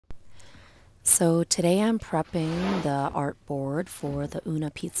So today I'm prepping the art board for the Una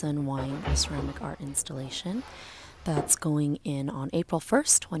Pizza and Wine ceramic art installation that's going in on April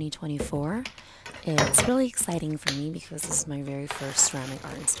 1st, 2024. It's really exciting for me because this is my very first ceramic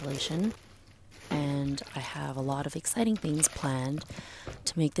art installation, and I have a lot of exciting things planned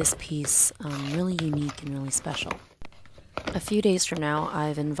to make this piece really unique and really special. A few days from now,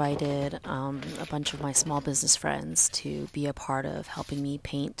 I've invited a bunch of my small business friends to be a part of helping me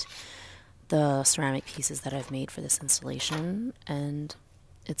paint the ceramic pieces that I've made for this installation. And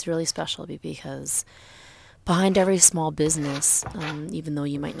it's really special because behind every small business, even though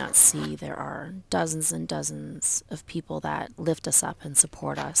you might not see, there are dozens and dozens of people that lift us up and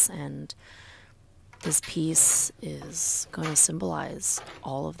support us. And this piece is going to symbolize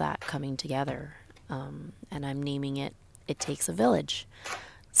all of that coming together. And I'm naming it It Takes a Village.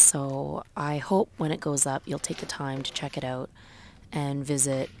 So I hope when it goes up, you'll take the time to check it out and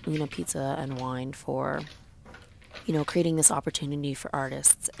visit Una Pizza and Wine for, creating this opportunity for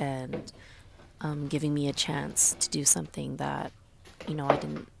artists and giving me a chance to do something that, I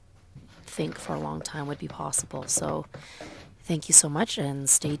didn't think for a long time would be possible. So thank you so much, and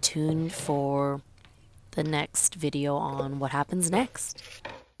stay tuned for the next video on what happens next.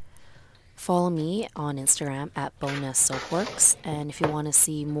 Follow me on Instagram at @BonessSoapworks, and if you want to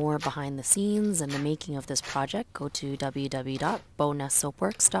see more behind the scenes and the making of this project, go to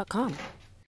www.bonesssoapworks.com.